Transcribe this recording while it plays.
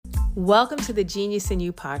Welcome to the Genius in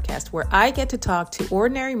You podcast, where I get to talk to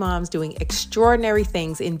ordinary moms doing extraordinary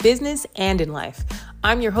things in business and in life.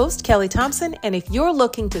 I'm your host, Kelly Thompson, and if you're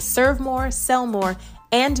looking to serve more, sell more,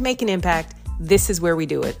 and make an impact, this is where we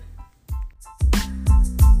do it.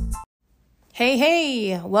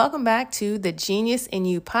 Hey, welcome back to the Genius in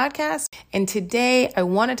You podcast. And today I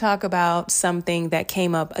want to talk about something that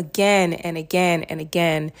came up again and again and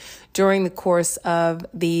again during the course of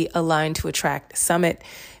the Align to Attract Summit.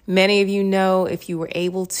 Many of you know, if you were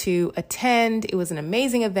able to attend, it was an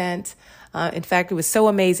amazing event. In fact, it was so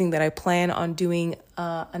amazing that I plan on doing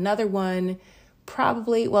another one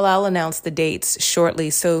I'll announce the dates shortly.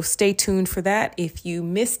 So stay tuned for that. If you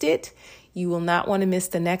missed it, you will not want to miss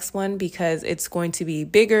the next one because it's going to be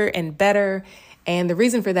bigger and better. And the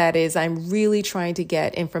reason for that is I'm really trying to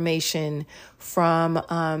get information from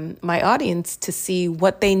my audience to see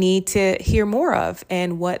what they need to hear more of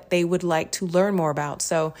and what they would like to learn more about.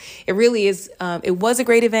 So it really is, it was a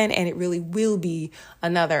great event and it really will be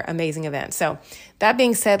another amazing event. So that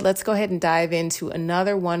being said, let's go ahead and dive into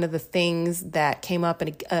another one of the things that came up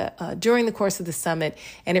during the course of the summit.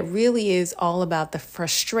 And it really is all about the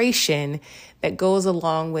frustration that goes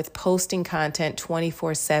along with posting content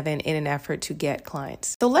 24/7 in an effort to get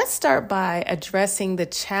clients. So let's start by addressing the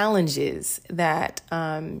challenges that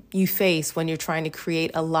you face when you're trying to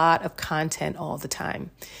create a lot of content all the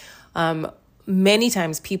time. Many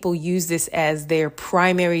times people use this as their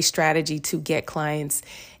primary strategy to get clients,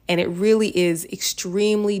 and it really is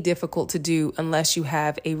extremely difficult to do unless you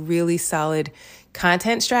have a really solid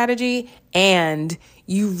content strategy. And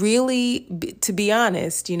you really, to be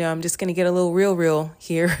honest, I'm just going to get a little real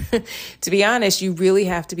here. To be honest, you really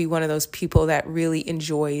have to be one of those people that really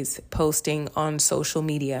enjoys posting on social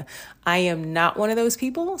media. I am not one of those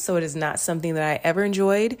people, so it is not something that I ever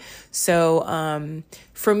enjoyed. So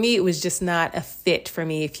for me, it was just not a fit for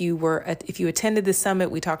me. If you attended the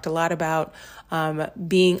summit, we talked a lot about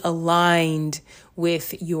being aligned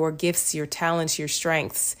with your gifts, your talents, your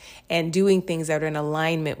strengths, and doing things that are in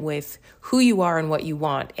alignment with who you are and what you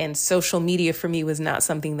want. And social media for me was not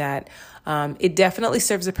something that, it definitely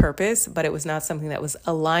serves a purpose, but it was not something that was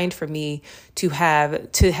aligned for me to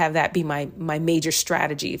have that be my major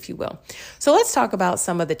strategy, if you will. So let's talk about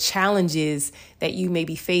some of the challenges that you may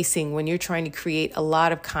be facing when you're trying to create a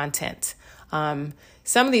lot of content.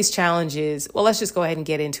 Some of these challenges, let's just go ahead and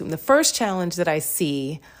get into them. The first challenge that I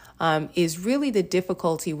see is really the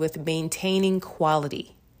difficulty with maintaining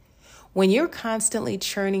quality. When you're constantly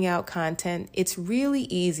churning out content, it's really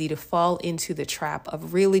easy to fall into the trap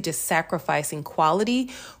of really just sacrificing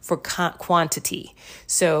quality for quantity.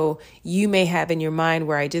 So you may have in your mind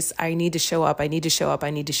where I need to show up, and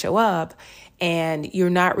you're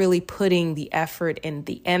not really putting the effort and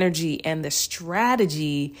the energy and the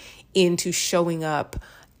strategy into showing up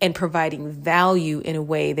and providing value in a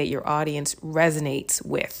way that your audience resonates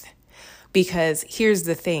with. Because here's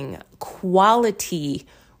the thing, quality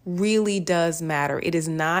really does matter. It is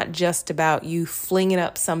not just about you flinging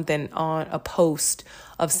up something on a post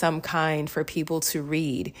of some kind for people to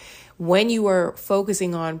read. When you are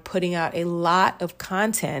focusing on putting out a lot of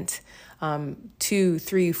content, 2,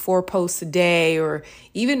 3, 4 posts a day, or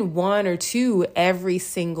even 1 or 2 every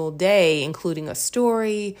single day, including a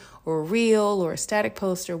story or a reel or a static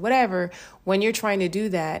post or whatever, when you're trying to do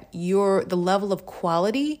that, the level of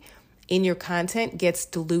quality in your content gets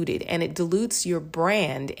diluted, and it dilutes your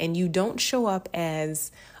brand, and you don't show up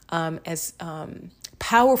as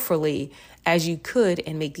powerfully as you could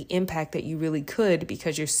and make the impact that you really could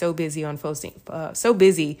because you're so busy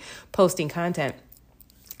posting content.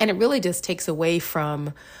 And it really just takes away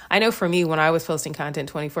from, I know for me, when I was posting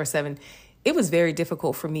content 24/7, it was very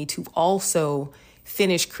difficult for me to also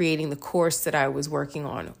finish creating the course that I was working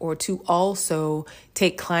on, or to also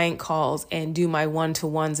take client calls and do my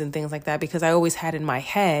one-to-ones and things like that, because I always had in my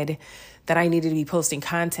head that I needed to be posting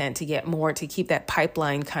content to get more, to keep that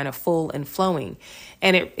pipeline kind of full and flowing.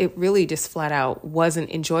 And it really just flat out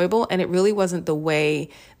wasn't enjoyable. And it really wasn't the way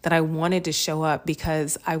that I wanted to show up,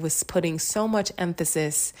 because I was putting so much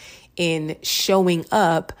emphasis in showing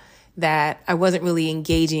up that I wasn't really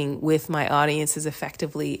engaging with my audience as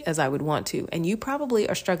effectively as I would want to. And you probably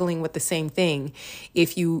are struggling with the same thing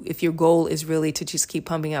if your goal is really to just keep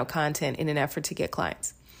pumping out content in an effort to get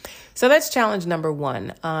clients. So that's challenge number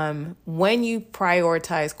 1. When you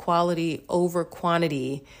prioritize quality over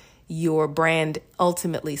quantity, your brand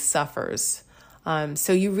ultimately suffers.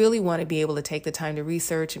 So you really want to be able to take the time to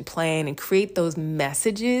research and plan and create those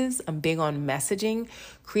messages. I'm big on messaging,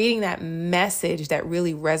 creating that message that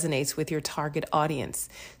really resonates with your target audience.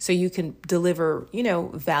 So you can deliver,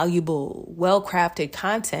 valuable, well-crafted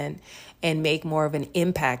content and make more of an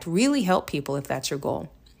impact, really help people if that's your goal.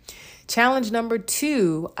 Challenge number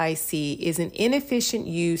 2 I see is an inefficient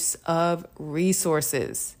use of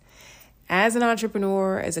resources. As an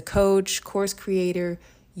entrepreneur, as a coach, course creator,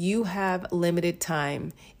 you have limited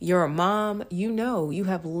time. You're a mom, you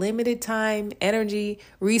have limited time, energy,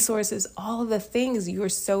 resources, all of the things. You're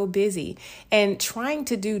so busy. And trying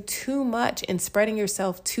to do too much and spreading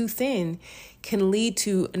yourself too thin can lead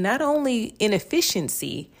to not only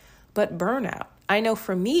inefficiency, but burnout. I know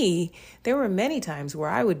for me, there were many times where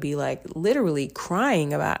I would be like literally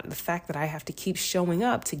crying about the fact that I have to keep showing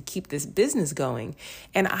up to keep this business going.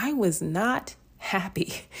 And I was not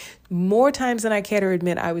happy. More times than I care to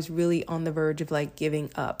admit, I was really on the verge of like giving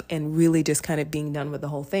up and really just kind of being done with the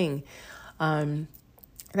whole thing.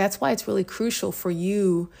 That's why it's really crucial for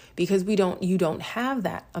you, because you don't have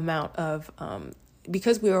that amount of,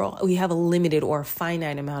 because we have a limited or a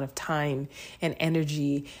finite amount of time and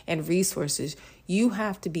energy and resources. You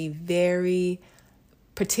have to be very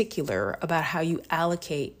particular about how you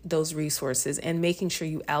allocate those resources and making sure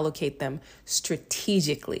you allocate them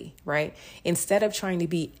strategically, right? Instead of trying to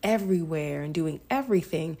be everywhere and doing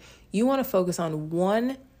everything, you want to focus on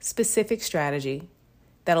one specific strategy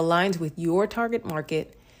that aligns with your target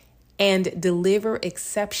market and deliver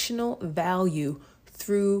exceptional value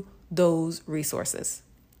through those resources,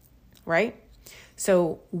 right?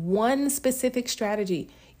 So one specific strategy.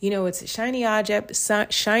 It's shiny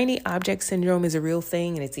object syndrome is a real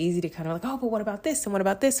thing, and it's easy to kind of like, oh, but what about this? And what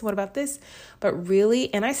about this? And what about this? But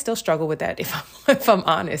really, and I still struggle with that if I'm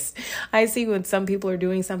honest. I see when some people are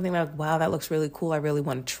doing something like, wow, that looks really cool. I really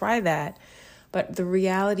want to try that. But the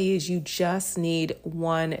reality is you just need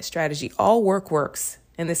one strategy. All work works.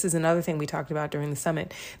 And this is another thing we talked about during the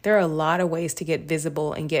summit. There are a lot of ways to get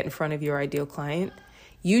visible and get in front of your ideal client.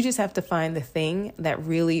 You just have to find the thing that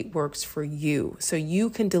really works for you so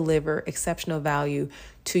you can deliver exceptional value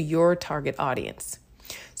to your target audience.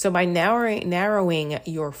 So by narrowing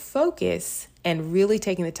your focus and really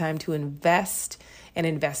taking the time to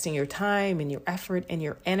investing your time and your effort and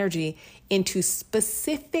your energy into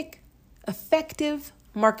specific, effective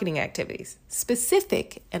marketing activities,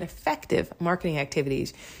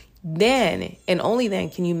 then and only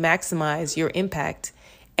then can you maximize your impact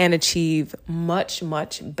and achieve much,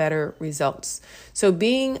 much better results. So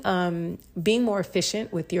being more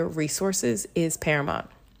efficient with your resources is paramount.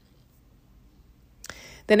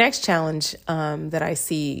 The next challenge that I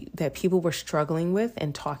see that people were struggling with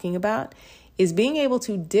and talking about is being able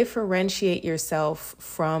to differentiate yourself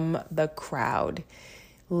from the crowd.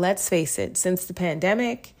 Let's face it, since the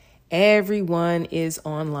pandemic, everyone is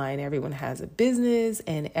online. Everyone has a business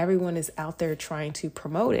and everyone is out there trying to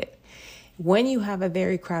promote it. When you have a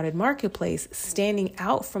very crowded marketplace, standing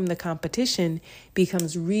out from the competition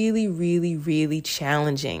becomes really, really, really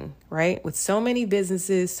challenging, right? With so many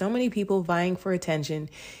businesses, so many people vying for attention,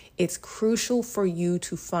 it's crucial for you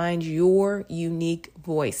to find your unique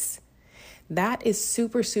voice. That is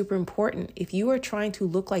super, super important. If you are trying to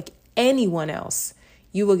look like anyone else,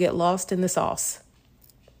 you will get lost in the sauce,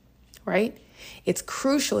 right? It's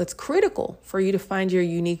crucial, it's critical for you to find your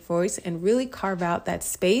unique voice and really carve out that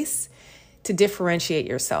space to differentiate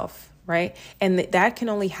yourself, right? And that can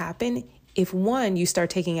only happen if, one, you start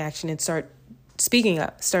taking action and start speaking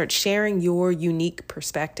up, start sharing your unique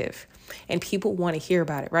perspective, and people want to hear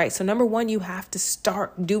about it, right? So number one, you have to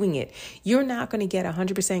start doing it. You're not going to get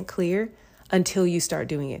 100% clear until you start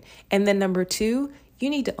doing it. And then number two, you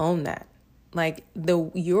need to own that. Like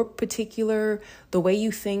your particular, the way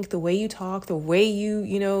you think, the way you talk, the way you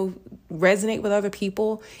resonate with other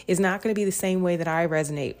people is not going to be the same way that I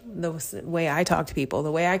resonate, the way I talk to people,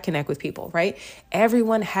 the way I connect with people, right?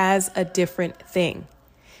 Everyone has a different thing,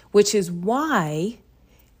 which is why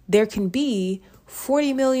there can be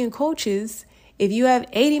 40 million coaches if you have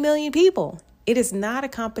 80 million people. It is not a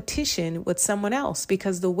competition with someone else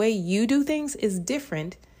because the way you do things is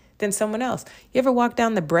different than someone else. You ever walk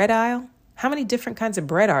down the bread aisle? How many different kinds of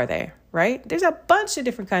bread are there, right? There's a bunch of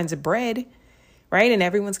different kinds of bread, right? And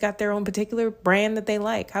everyone's got their own particular brand that they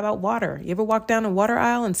like. How about water? You ever walk down a water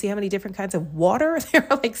aisle and see how many different kinds of water there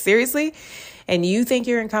are? Like, seriously? And you think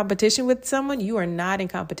you're in competition with someone? You are not in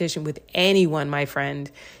competition with anyone, my friend.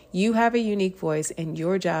 You have a unique voice, and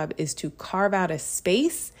your job is to carve out a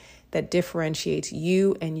space that differentiates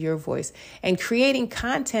you and your voice. And creating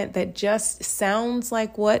content that just sounds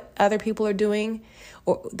like what other people are doing,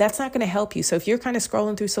 or that's not going to help you. So if you're kind of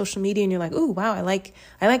scrolling through social media and you're like, "Ooh, wow, I like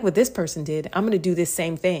what this person did. I'm going to do this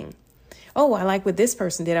same thing." "Oh, I like what this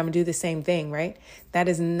person did. I'm going to do the same thing," right? That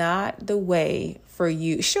is not the way for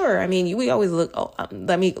you. Sure, I mean, we always look,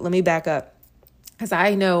 let me back up. Because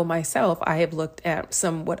I know myself, I have looked at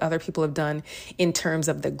what other people have done in terms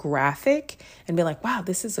of the graphic and been like, wow,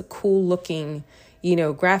 this is a cool looking,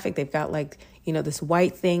 graphic. They've got like, this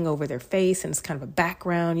white thing over their face and it's kind of a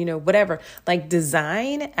background, whatever. Like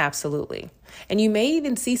design, absolutely. And you may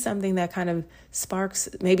even see something that kind of sparks,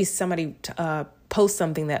 maybe somebody posts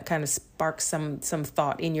something that kind of sparks some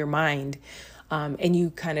thought in your mind, and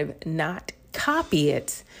you kind of not copy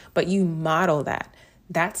it, but you model that.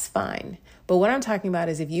 That's fine. But what I'm talking about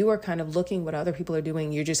is if you are kind of looking what other people are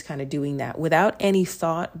doing, you're just kind of doing that without any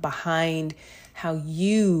thought behind how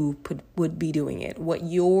you would be doing it, what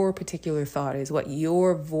your particular thought is, what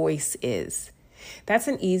your voice is. That's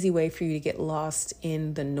an easy way for you to get lost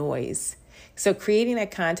in the noise. So creating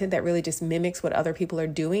that content that really just mimics what other people are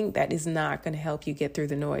doing, that is not going to help you get through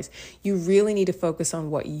the noise. You really need to focus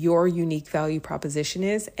on what your unique value proposition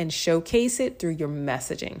is and showcase it through your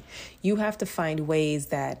messaging. You have to find ways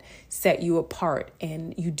that set you apart,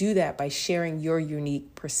 and you do that by sharing your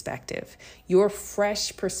unique perspective, your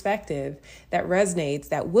fresh perspective that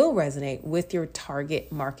will resonate with your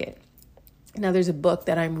target market. Now, there's a book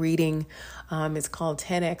that I'm reading. It's called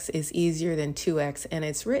 10X is Easier Than 2X. And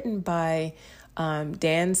it's written by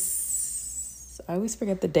Dan. I always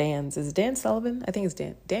forget the Dans. Is it Dan Sullivan? I think it's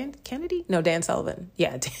Dan Kennedy? No, Dan Sullivan.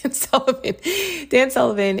 Yeah, Dan Sullivan. Dan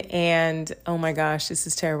Sullivan and, oh my gosh, this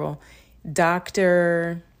is terrible.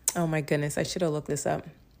 Oh my goodness, I should have looked this up.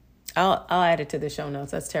 I'll add it to the show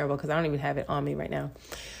notes. That's terrible because I don't even have it on me right now.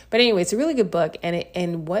 But anyway, it's a really good book.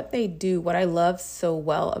 And what they do, what I love so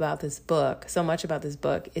much about this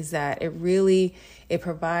book, is that it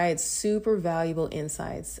provides super valuable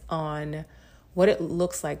insights on what it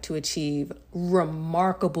looks like to achieve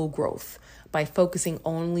remarkable growth by focusing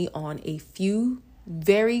only on a few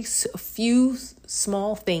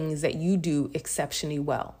small things that you do exceptionally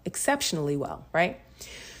well, right?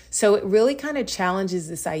 So it really kind of challenges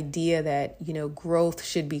this idea that, growth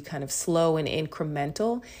should be kind of slow and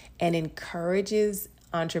incremental, and encourages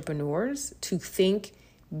entrepreneurs to think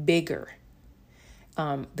bigger.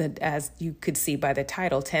 As you could see by the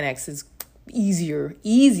title, 10X is easier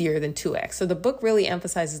than 2X. So the book really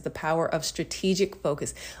emphasizes the power of strategic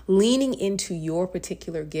focus, leaning into your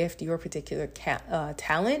particular gift, your particular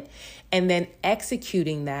talent, and then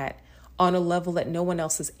executing that on a level that no one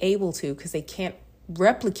else is able to, because they can't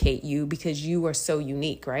replicate you because you are so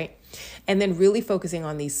unique, right? And then really focusing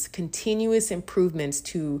on these continuous improvements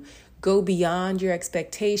to go beyond your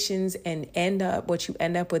expectations and what you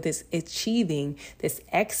end up with is achieving this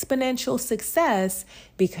exponential success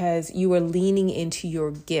because you are leaning into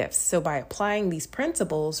your gifts. So by applying these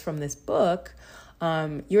principles from this book,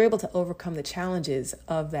 you're able to overcome the challenges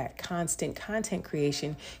of that constant content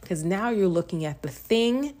creation, because now you're looking at the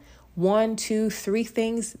thing, 1, 2, 3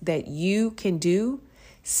 things that you can do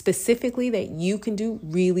specifically, that you can do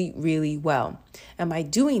really, really well. And by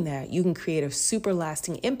doing that, you can create a super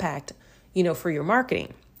lasting impact, for your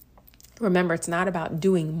marketing. Remember, it's not about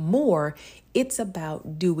doing more, it's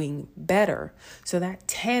about doing better. So that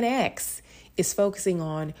 10X is focusing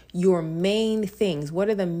on your main things. What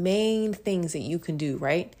are the main things that you can do,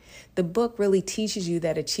 right? The book really teaches you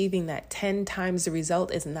that achieving that 10 times the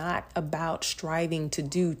result is not about striving to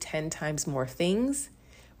do 10 times more things,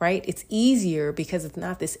 right? It's easier because it's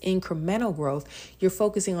not this incremental growth. You're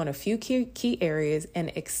focusing on a few key areas and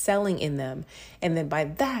excelling in them. And then by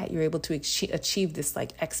that, you're able to achieve this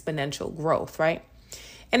like exponential growth, right?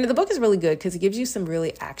 And the book is really good because it gives you some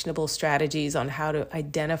really actionable strategies on how to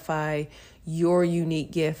identify your unique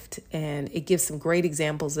gift. And it gives some great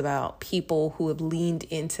examples about people who have leaned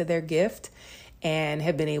into their gift and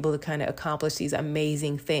have been able to kind of accomplish these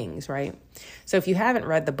amazing things, right? So if you haven't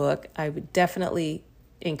read the book, I would definitely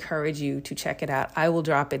encourage you to check it out. I will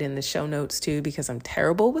drop it in the show notes too, because I'm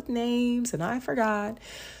terrible with names and I forgot.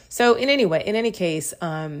 So in any case,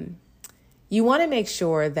 you want to make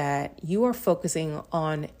sure that you are focusing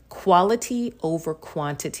on quality over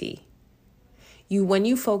quantity. When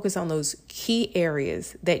you focus on those key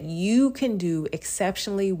areas that you can do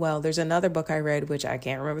exceptionally well, there's another book I read, which I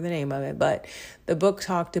can't remember the name of it, but the book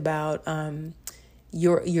talked about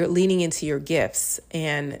you're leaning into your gifts.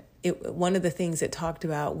 And one of the things it talked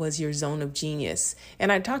about was your zone of genius.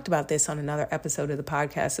 And I talked about this on another episode of the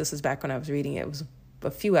podcast. This was back when I was reading it. It was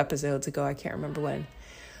a few episodes ago. I can't remember when.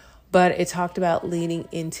 But it talked about leaning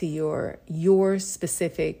into your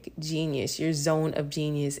specific genius, your zone of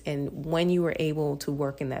genius. And when you are able to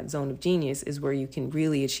work in that zone of genius is where you can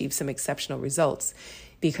really achieve some exceptional results,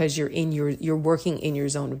 because you're working in your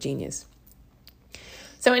zone of genius.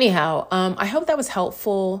 So anyhow, I hope that was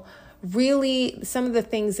helpful. Really, some of the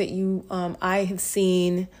things that I have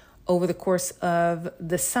seen over the course of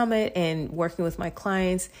the summit and working with my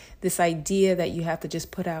clients, this idea that you have to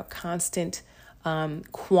just put out constant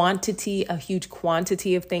quantity, a huge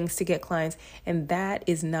quantity of things to get clients. And that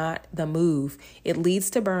is not the move. It leads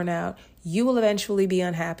to burnout. You will eventually be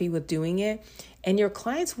unhappy with doing it, and your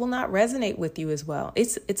clients will not resonate with you as well.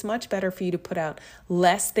 It's much better for you to put out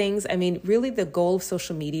less things. I mean, really the goal of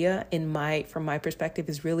social media from my perspective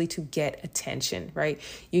is really to get attention, right?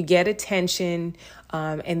 You get attention,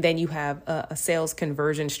 and then you have a sales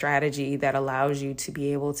conversion strategy that allows you to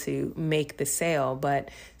be able to make the sale. But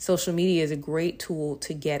social media is a great tool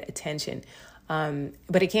to get attention.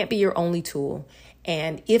 But it can't be your only tool.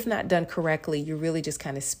 And if not done correctly, you're really just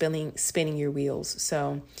kind of spinning your wheels.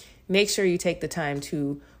 So make sure you take the time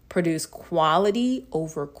to produce quality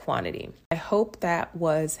over quantity. I hope that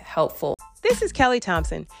was helpful. This is Kelly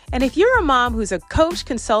Thompson. And if you're a mom who's a coach,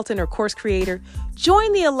 consultant, or course creator,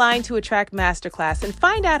 join the Align to Attract Masterclass and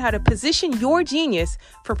find out how to position your genius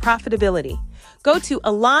for profitability. Go to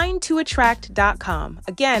aligntoattract.com.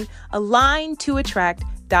 Again,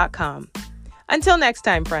 aligntoattract.com. Until next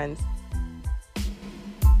time, friends.